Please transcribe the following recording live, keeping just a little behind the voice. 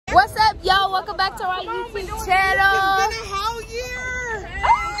back to our YouTube channel. It's been a whole year.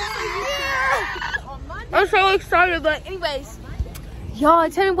 I'm so excited, but anyways, y'all,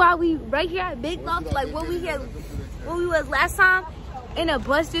 tell me why we right here at Big Loft, like what we was last time, and the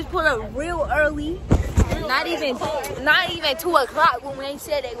bus just pulled up real early. Not even 2 o'clock when they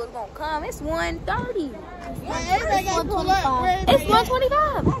said they was gonna come. It's 1:30. It's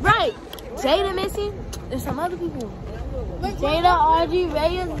 1:25. Right. Jada missing. There's some other people. Jada, Audrey,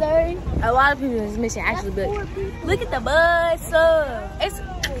 Ray, and Zuri. A lot of people is missing actually, but look at the bus.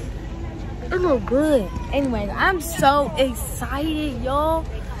 It look good. Anyways, I'm so excited, y'all.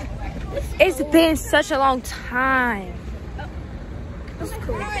 It's been such a long time. That's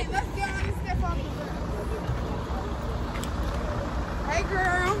cool. Alright, let's get on this step off. Hey,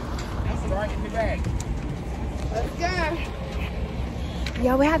 girl. That's right in the bag. Let's go.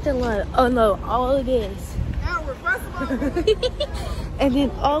 Yeah, we have to unload all of this. Now we're And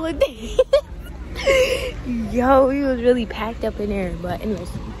then all of this. Yo, we was really packed up in there. But anyways,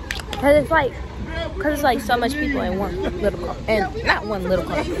 cause it's like so much people in one little car, and not one little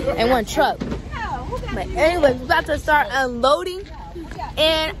car, and one truck. But anyways, we're about to start unloading,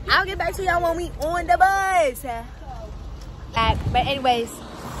 and I'll get back to y'all when we on the bus. But anyways,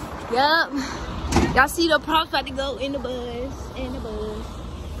 yup. Y'all see the props about to go in the bus.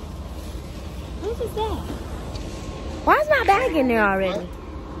 What is that? Why is my bag in there already?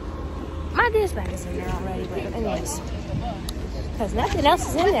 My dish bag is in there already, but anyways. Because nothing else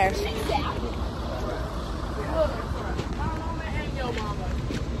is in there.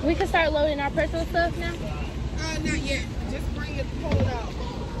 We can start loading our personal stuff now? Not yet. Just bring it, pull it out.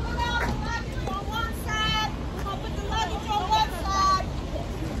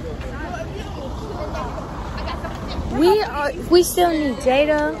 We still need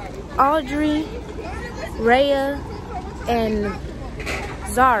Jada, Audrey, Rhea, and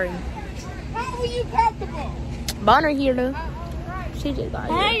Zari. How are you comfortable? Bonner here though. She just got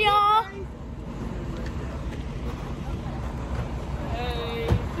here. Hey y'all.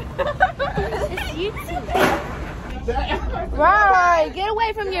 It's YouTube. Right, get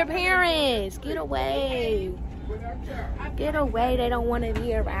away from your parents. Get away. Get away. They don't want to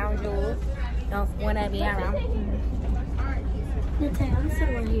be around you. Don't want to be around. I'm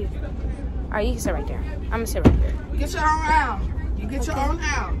sitting right here. All right, you can sit right there. I'm gonna sit right here. Get your own out. You get your own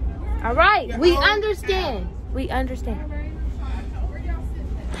out. All right, we understand. We understand.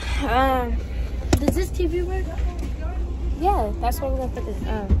 Does this TV work? Yeah, that's where we're gonna put this.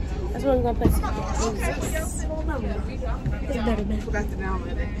 That's where we're gonna put this. It's better, man. Forgot to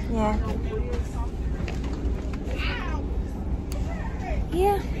download it.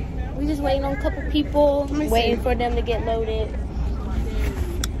 Yeah. We just waiting on a couple people, waiting for them to get loaded.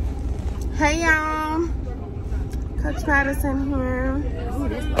 Hey y'all, Coach Patterson here.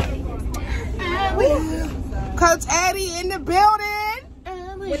 Coach Eddie in the building.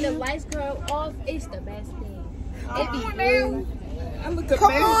 When the lights go off, it's the best thing. It be blue.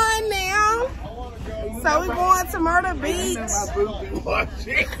 Come on now. So we're going to Myrtle Beach.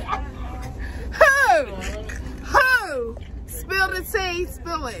 Who? Spill the tea,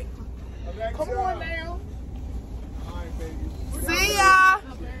 spill it. Come on now. See y'all.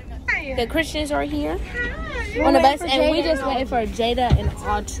 The Christians are here on the bus, and we just waiting for Jada and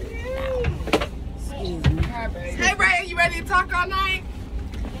Audrey now. Hey, Ray, you ready to talk all night?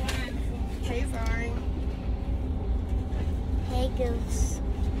 Hey, sorry. Hey, Goose.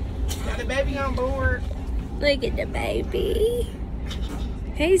 Got the baby on board. Look at the baby.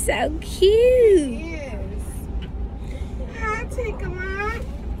 He's so cute. Yes. Hi, Tinkerman.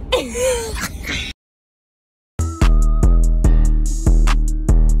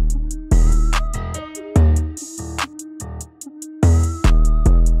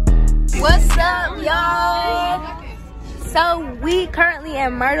 What's up, y'all? So we currently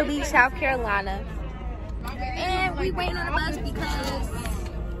in Myrtle Beach, South Carolina, and we waiting on the bus because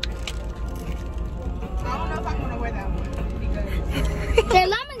I don't know if I'm gonna wear that one. okay,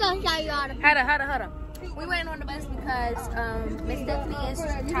 let me go show you all the. Hold up. We waiting on the bus because Miss Stephanie is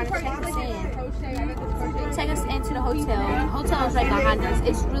trying to take us in. Take us into the hotel. The hotel is right behind us.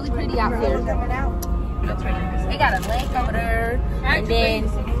 It's really pretty out here. They got a lake over there, and then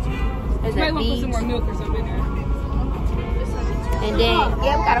there's a beach. And then,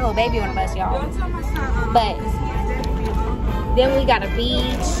 yeah, we got a whole baby on the bus, y'all. But then we got a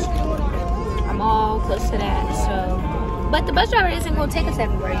beach. I'm all close to that, so. But the bus driver isn't going to take us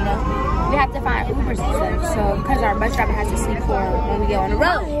everywhere, you know. We have to find Ubers and stuff, so because our bus driver has to sleep for when we get on the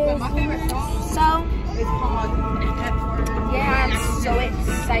road. So, yeah, I'm so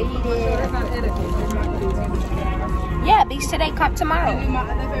excited. Yeah, beach today, come tomorrow.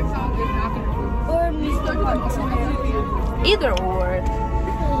 Either or.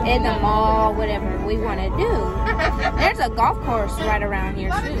 In the mall, whatever we want to do. There's a golf course right around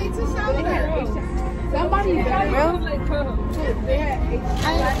here too. Somebody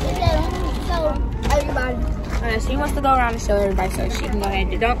She wants to go around and show everybody, so she can go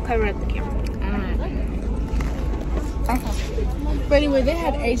ahead. Don't cover up the camera. But anyway, they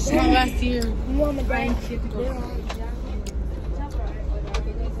had H-Town last year.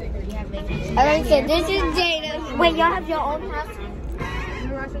 Alright, so this is Jada. Wait, y'all have your own house?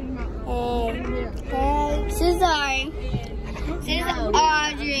 Hey, this is Ari. This is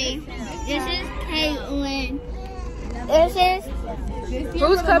Audrey. This is Caitlin. This is...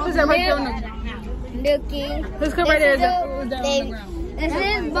 Whose cup is that right there? Nuki. Whose cup right there is that? This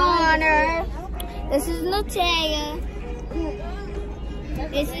is Bonner. This is Natea.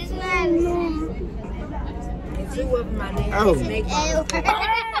 This is my mom. It's you up my name. Oh. This is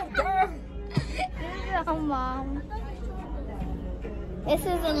our mom. This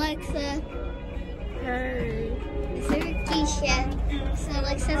is Alexa. Hey. This is Keisha. This is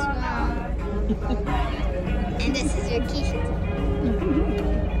Alexa's mom. And this is Keisha.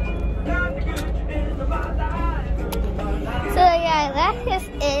 So yeah, that's just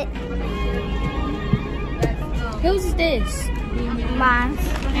it. Who's this? Mine.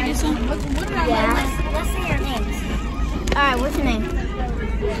 Yeah. Let's see your names. Alright, what's your name?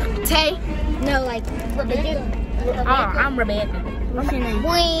 Tay. No, like Rebecca. I'm Rebecca. What's your name?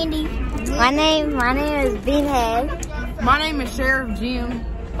 Wendy. My name is Beanhead. My name is Sheriff Jim.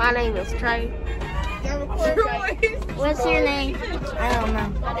 My name is Trey. What's your name? I don't know.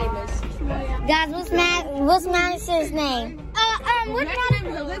 My name is... Guys, what's Madison's name? What's my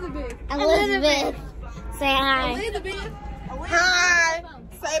name? Elizabeth. Elizabeth. Say hi. Elizabeth. Hi.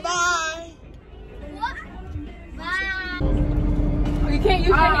 Say bye. Bye. You can't use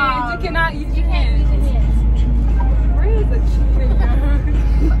your hands. You cannot use your hands. Where is the cheating?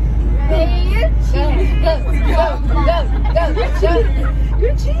 Go.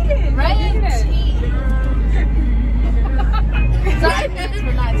 You're cheating. Right?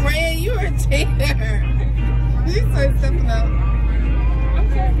 Ray, you are a cheater. You say something else.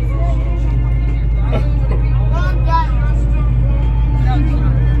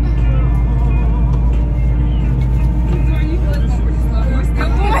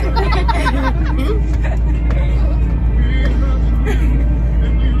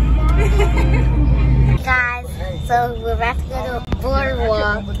 Guys, so we're about to go to a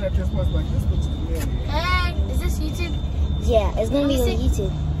boardwalk. Hey, is this YouTube? Yeah, it's gonna be on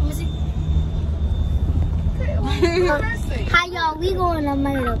YouTube. Hi y'all, we going to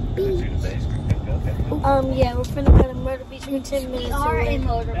Myrtle Beach. Yeah, we're finna go to Myrtle Beach in 10 minutes. We are in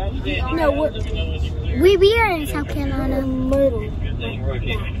Myrtle Beach. No, we are in South Carolina. Myrtle.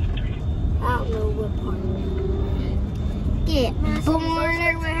 I don't know what part. Yeah, born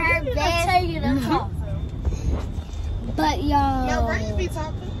with her best. But y'all. Now, where you be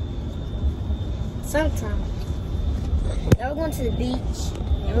talking? Sometimes. Yeah, we're going to the beach.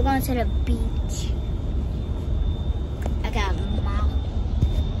 Yeah, we're going to the beach. I got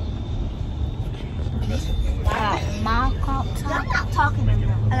my crop top. I'm not talking to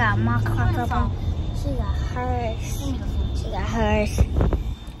them. I got my crop top on. She got hers. She got hers. And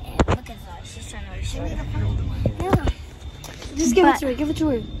look at her. She's trying to show it. Yeah. Just give it to her. Give it to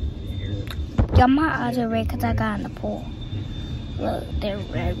her. Yeah, my eyes are red because I got in the pool. Look, they're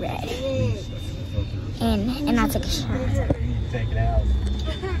red. And I took a shot. Take it out.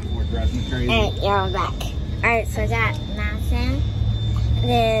 We're driving crazy. Alright, y'all, I'm back. Alright, so I got Madison.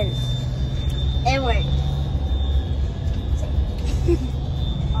 Then it worked.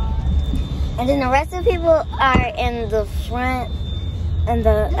 And then the rest of the people are in the front in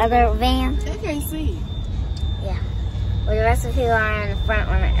the other van. They can't see. Yeah. Well, the rest of the people are in the front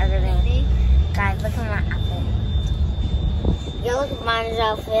on the other van. Guys, look at my outfit. Y'all look at mine's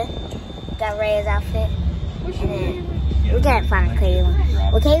outfit. Got Ray's outfit. And then we can't find Caitlin.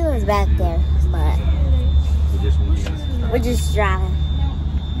 Well, Caitlin's back there, but we're just driving.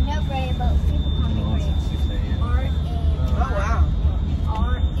 No Ray, but people call me Ray. Oh, wow.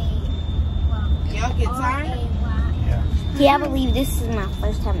 Y'all get tired? Yeah, I believe this is my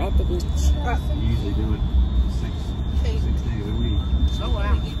first time at the beach. We usually do it 6 days a week. Oh,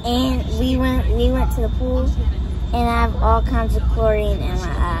 wow. And we went to the pool, and I have all kinds of chlorine in my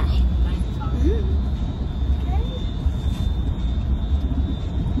eye.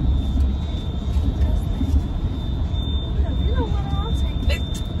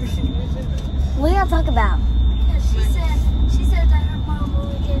 What are y'all talking about? She said that her mom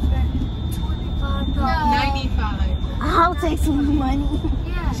only gave her $25. 95. I'll take some money.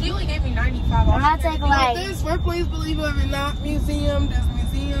 Yeah. She only gave me 95. I'll take like. This, where Please Believe It or Not museum. There's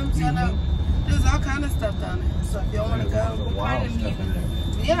museums. There's all kind of stuff down there. So if you want to go, Wild stuff in there.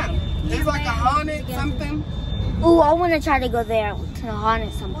 yeah, there's like a haunted something. Ooh, I want to try to go there to the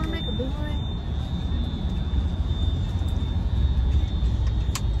haunted something.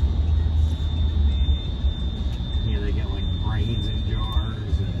 Yeah, they got like brains in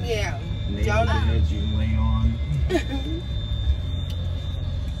jars and Yeah. nail beds you can lay on.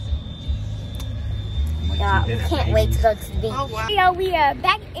 Like Yeah, you we did at can't wait to babies. go to the beach. Oh, wow. Yeah, we are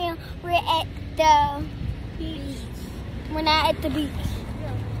back and we're at the beach. We're not at the beach.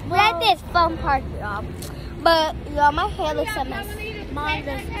 We're at this fun park, y'all. But y'all, my hair looks a mess. Mine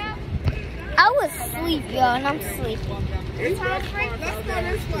doesn't. I was asleep, y'all, and I'm sleeping. Let's go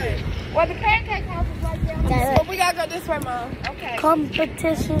this way. Well, the pancake house is right there. But we gotta go this way, Mom. Okay.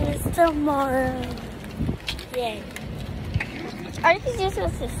 Competition is tomorrow. Yeah. Are you just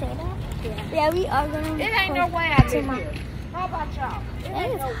supposed to say that? Yeah. Yeah, we are going to. It ain't no way I live here. How about y'all? It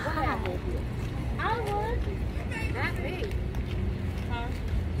ain't no way I live here. I would. Not me. Huh?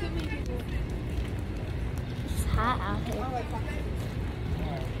 Too many people. It's hot out here.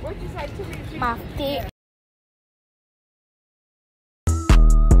 What'd you say? Too many people? My feet.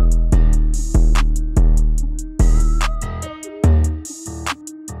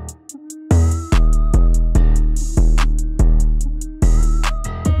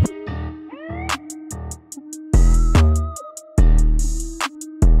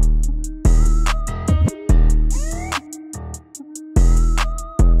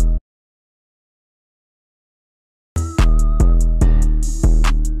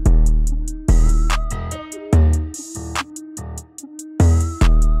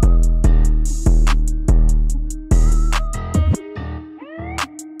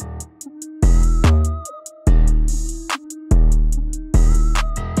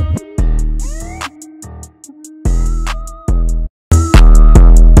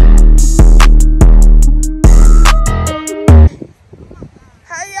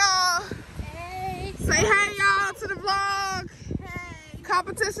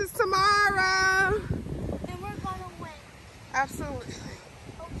 Competition's tomorrow. And we're gonna win. Absolutely.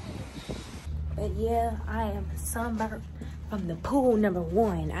 But yeah, I am sunburned from the pool, number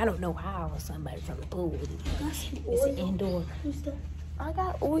one. I don't know how I was sunburned from the pool. It's an indoor. I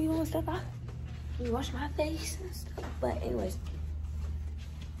got oil and stuff. I wash my face and stuff. But anyways,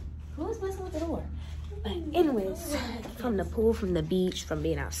 who's messing with the door? But anyways, from the pool, from the beach, from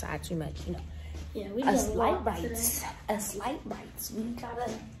being outside too much, you know. Yeah, we A slight bites. We gotta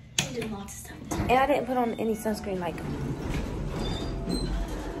do lots of stuff. And I didn't put on any sunscreen, like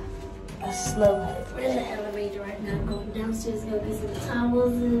a slow head. We're in the elevator right now, going downstairs, go get some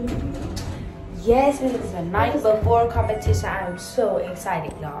towels and. Yes, because it's the night before competition. I am so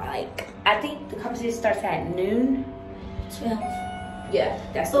excited, y'all. Like, I think the competition starts at noon. 12. Yeah,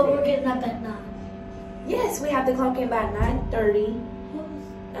 that's But the we're day. getting up at 9. Yes, we have to clock in by 9:30.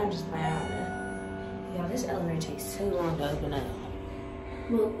 I'm just mad. Y'all, this elevator takes too long to open up.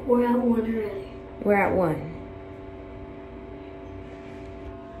 Look, we're at 1 already. We're at 1.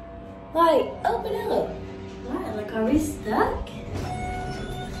 Like, open up. Why? Like, are we stuck?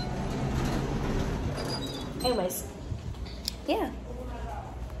 Anyways, yeah.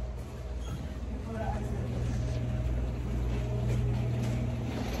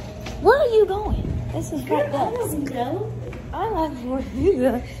 Where are you going? This is front desk. Go. I like where you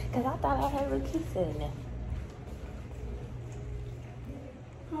go because I thought I had a pizza in there.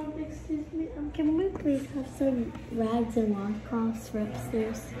 Excuse me, can we please have some rags and washcloths for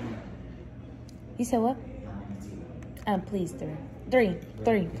upstairs? You said what? Please, three,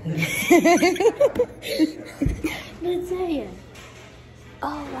 please. Let's say it.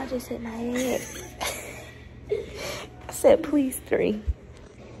 Oh, I just hit my head. I said, please, 3.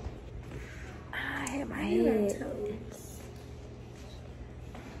 I hit my head.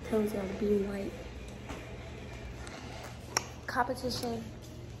 Toes are blue white. Competition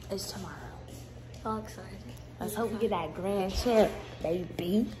is tomorrow. All excited. Let's hope we get that grand champ,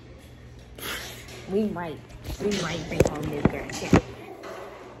 baby. We might bring home this grand champ.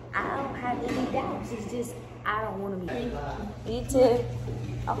 I don't have any doubts. It's just I don't want to be. Me too.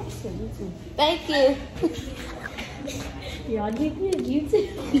 Oh, you said you too. Thank you. Y'all give me a you too.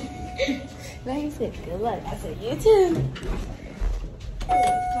 No, you said good luck. I said you too.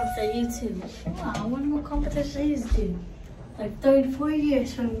 I said you too. Wow, I wonder what competition is to. Like 34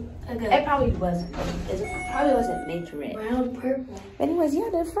 years from ago. It probably wasn't. It probably wasn't Majorette. Brown, purple. But anyways, yeah,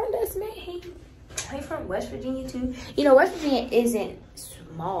 the front desk man, he's from West Virginia too. You know, West Virginia isn't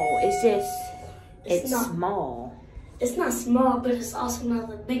small. It's just, it's not. small. It's not small, but it's also not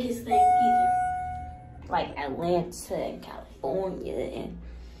the biggest thing either. Like Atlanta and California and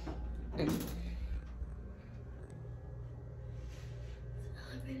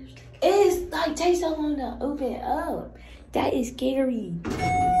it's like takes so long to open up. That is scary.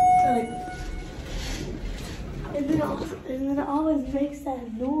 And then it always makes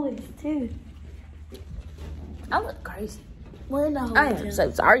that noise too. I look crazy. We're in the hotel. I am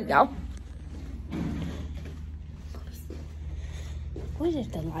so sorry, y'all. What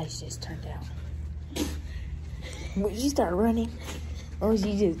if the lights just turned out? Would you start running? Or would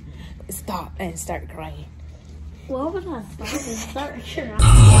you just stop and start crying? Why would I stop and start crying?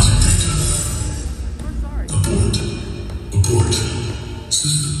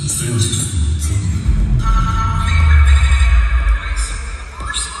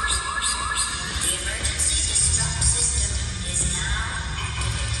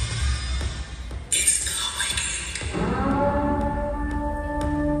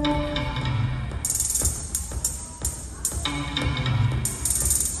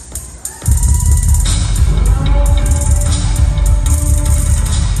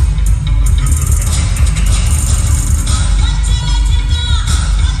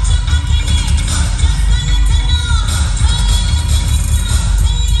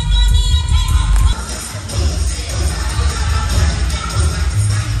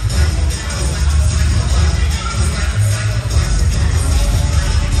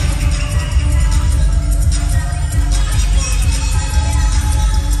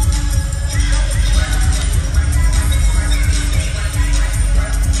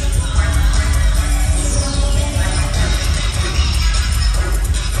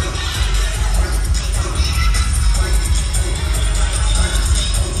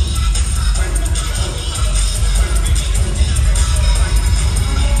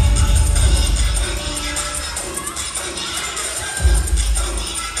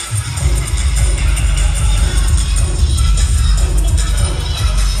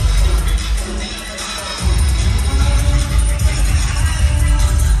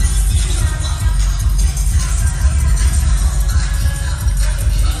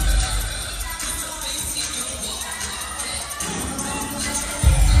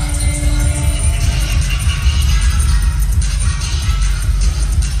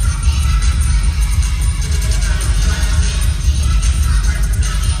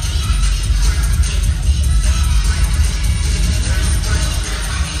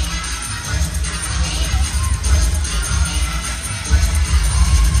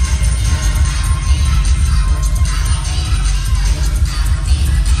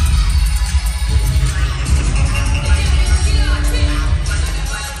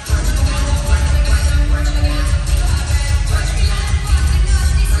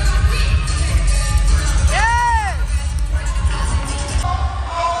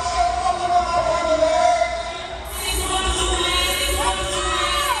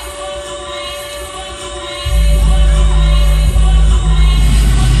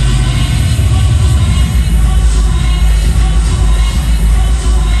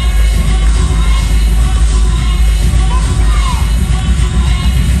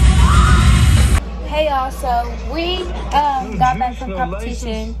 got back from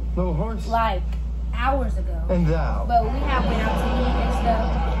competition like hours ago. And thou. But we have went out to eat and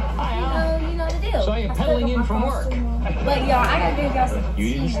stuff. You know the deal. So you're pedaling in from work. But y'all, I gotta give y'all some.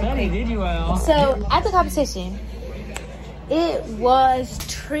 You didn't study, did you, Al? So at the competition, it was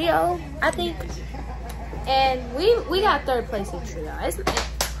trio, I think, and we got third place in trio. It's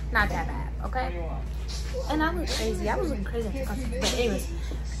not that bad, okay? And I look crazy. I was looking crazy at the competition. But anyways,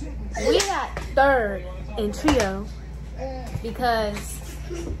 we got third in trio because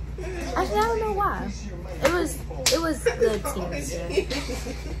actually I don't know why. It was good team.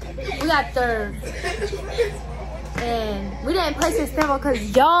 We got third, and we didn't place in several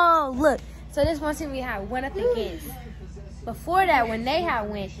because y'all look. So this one team we had went up against. Before that, when they had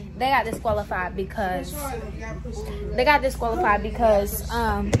went, they got disqualified because I got to see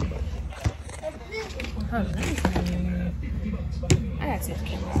the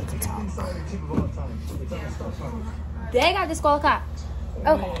camera at the top. They got disqualified.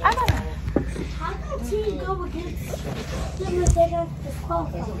 Okay, I got that. How did team go against them if they got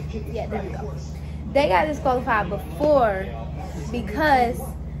disqualified? Yeah, there we go. They got disqualified before because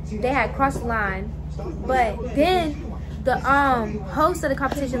they had crossed the line, but then the host of the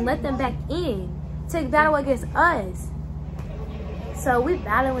competition let them back in to battle against us. So we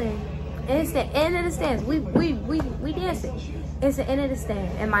battling, and it's the end of the stands. We dancing. It's the end of the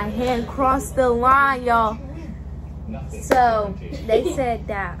stand, and my hand crossed the line, y'all. So they said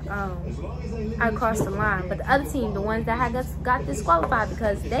that I crossed the line, but the other team, the ones that had got disqualified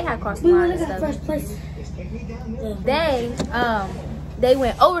because they had crossed the line and stuff, first place. they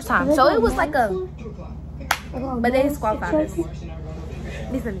went overtime. So it was like a, but they disqualified us.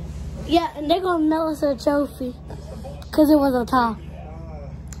 Listen. Yeah, and they're gonna mail us a trophy because it was a tie.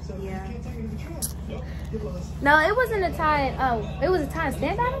 Yeah. No, it wasn't a tie. It was a tie in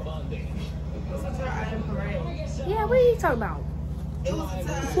stand battle. Yeah, what are you talking about? It was a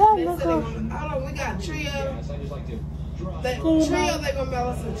time. Yeah, Hold on, we got trio. They gonna mail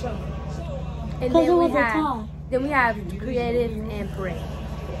us a trophy. And Because it then was a tie. we have creative and parade.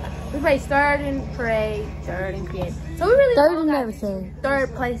 We played third in parade, third in creative. So we really Third all and got everything.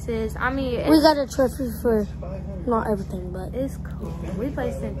 third places. I mean, We got a trophy for not everything, but it's cool. We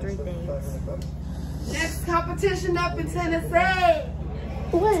placed in 3 things. Next competition up in Tennessee.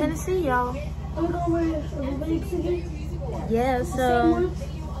 Tennessee, y'all. I'm going to the big city. Yeah, so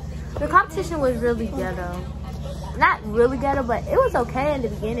the competition was really ghetto. Not really ghetto, but it was okay in the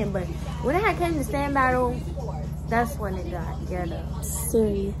beginning. But when it came to stand battle, that's when it got ghetto.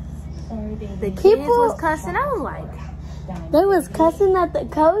 Serious. The kids was cussing. I was like, They was cussing at the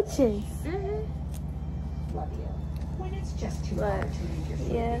coaches. But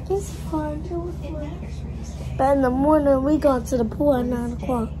yeah, It's fun. It was fun. But in the morning, we go to the pool at 9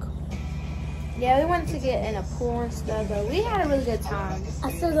 o'clock. yeah, we wanted to get in a pool and stuff, but we had a really good time.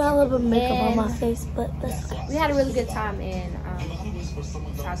 I still got a little bit of makeup on my face, but that's okay. We had a really good time in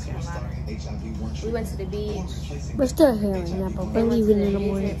South Carolina. We went to the beach, We're still here right now, but we're went to leaving the in the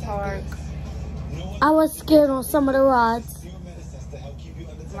morning. amusement park, I was scared on some of the rides.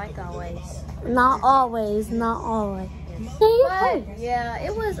 like always. Not always, not always. But yeah,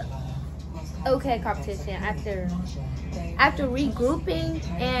 it was okay competition after regrouping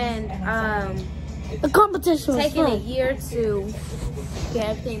and The competition was taking a fun. year to get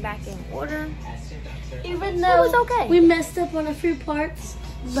everything back in order. Even It though was okay. we messed up on a few parts,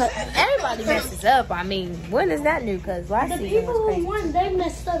 but Everybody messes up. I mean, when is that new? Because last the season people was who crazy. won, they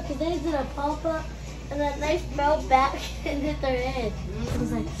messed up because they did a pop-up and then they fell back and hit their head. It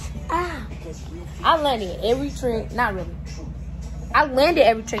was like, ah. I landed every trick. Not really. I landed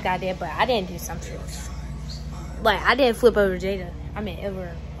every trick I did, but I didn't do some tricks. Like, I didn't flip over Jada. I mean,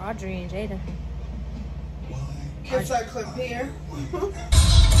 over Audrey and Jada. Here's our clip here.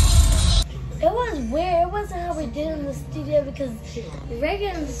 It was weird. It wasn't how we did in the studio because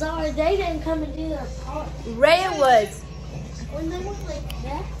Reagan and Zara, they didn't come and do their part. Raya was. When they went like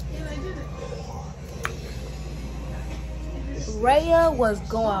that, Raya was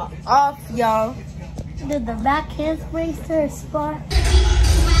going off, y'all. did the back handsprings to her spot.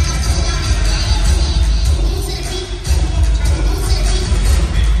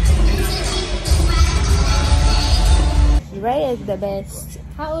 Raya is the best.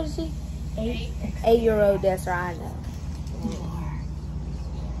 How old is she? 8-year-old dancer I know.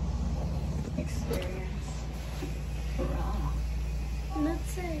 Let's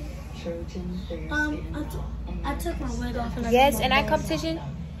see. I took my wig off and Yes, and that competition,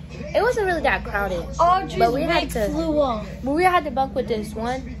 it wasn't really that crowded. Audrey's But we had wig to- flew off. But we had to bunk with this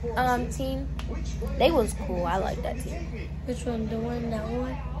one team. They was cool. I like that team. Which one? The one that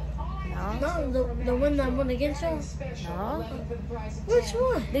won? No, No, the one that won against y'all? no. Which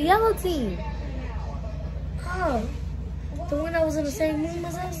one? The yellow team. Oh, the one that was in the same room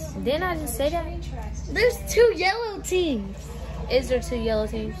as us? Didn't I just say that? There's 2 yellow teams. Is there 2 yellow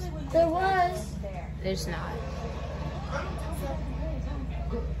teams? There was. There's not.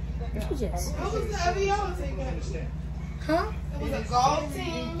 You just. What was the other yellow team? Huh? It was a gold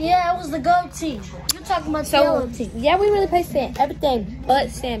team. Yeah, it was the gold team. You're talking about the yellow team. Yeah, we really played stand everything but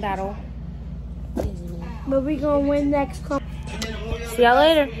stand battle. But we gonna win next comp. See y'all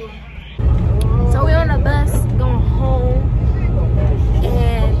later. So we're on the bus going home,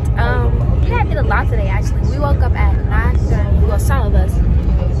 and we had did a lot today. Actually, we woke up at 9:30. Well, some of us,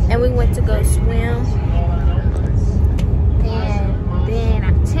 and we went to go swim. And then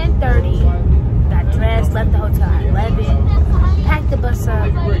at 10:30, got dressed, left the hotel at 11, packed the bus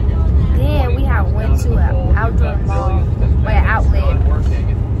up. Then we had went to an outdoor mall, or an outlet, for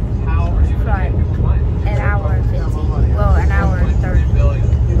like an hour and 15. Well, an hour and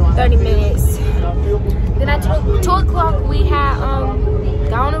 30 minutes. Then at 2 o'clock we had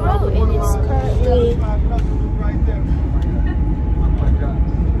got on the road, and it's currently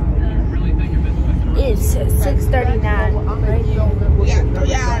it's 6:39.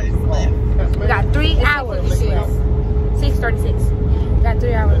 Right? We got 3 hours left. 6:36. Got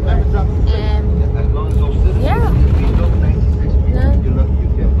 3 hours left, and yeah.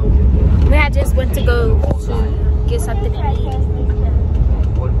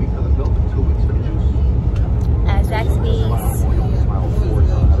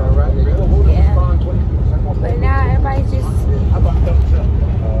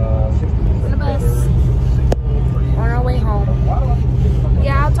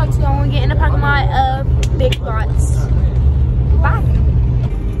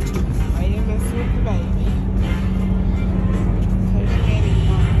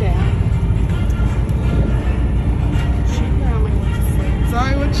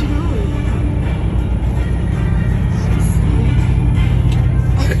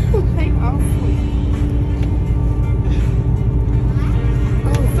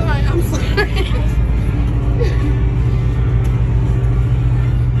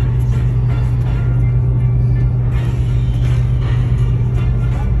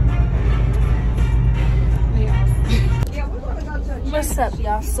 What's up,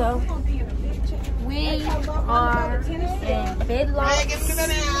 y'all? So we are in Big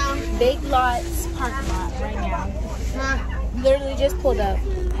Lots parking lot right now. Literally just pulled up,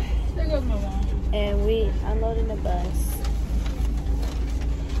 and we unloading the bus.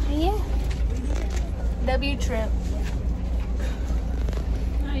 And yeah, W trip.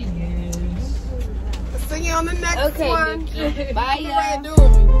 See you on the next Okay, one. Nikki. Bye, y'all.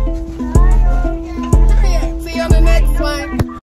 See you on the next one.